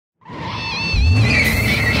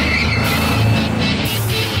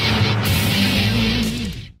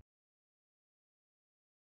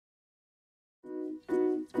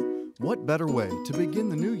What better way to begin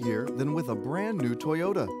the new year than with a brand new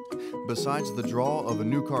Toyota? Besides the draw of a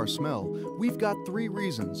new car smell, we've got 3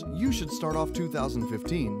 reasons you should start off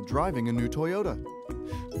 2015 driving a new Toyota.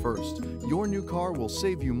 First, your new car will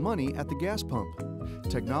save you money at the gas pump.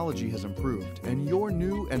 Technology has improved, and your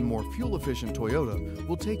new and more fuel-efficient Toyota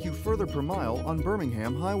will take you further per mile on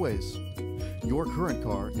Birmingham highways. Your current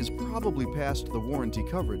car is probably past the warranty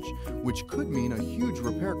coverage, which could mean a huge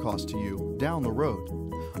repair cost to you down the road.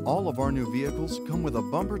 All of our new vehicles come with a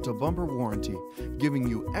bumper-to-bumper warranty, giving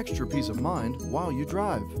you extra peace of mind while you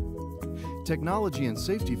drive. Technology and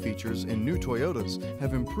safety features in new Toyotas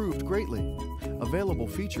have improved greatly. Available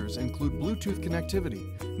features include Bluetooth connectivity,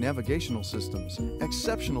 navigational systems,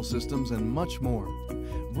 exceptional systems, and much more.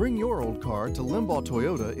 Bring your old car to Limbaugh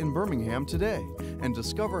Toyota in Birmingham today and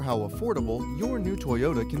discover how affordable your new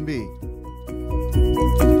Toyota can be.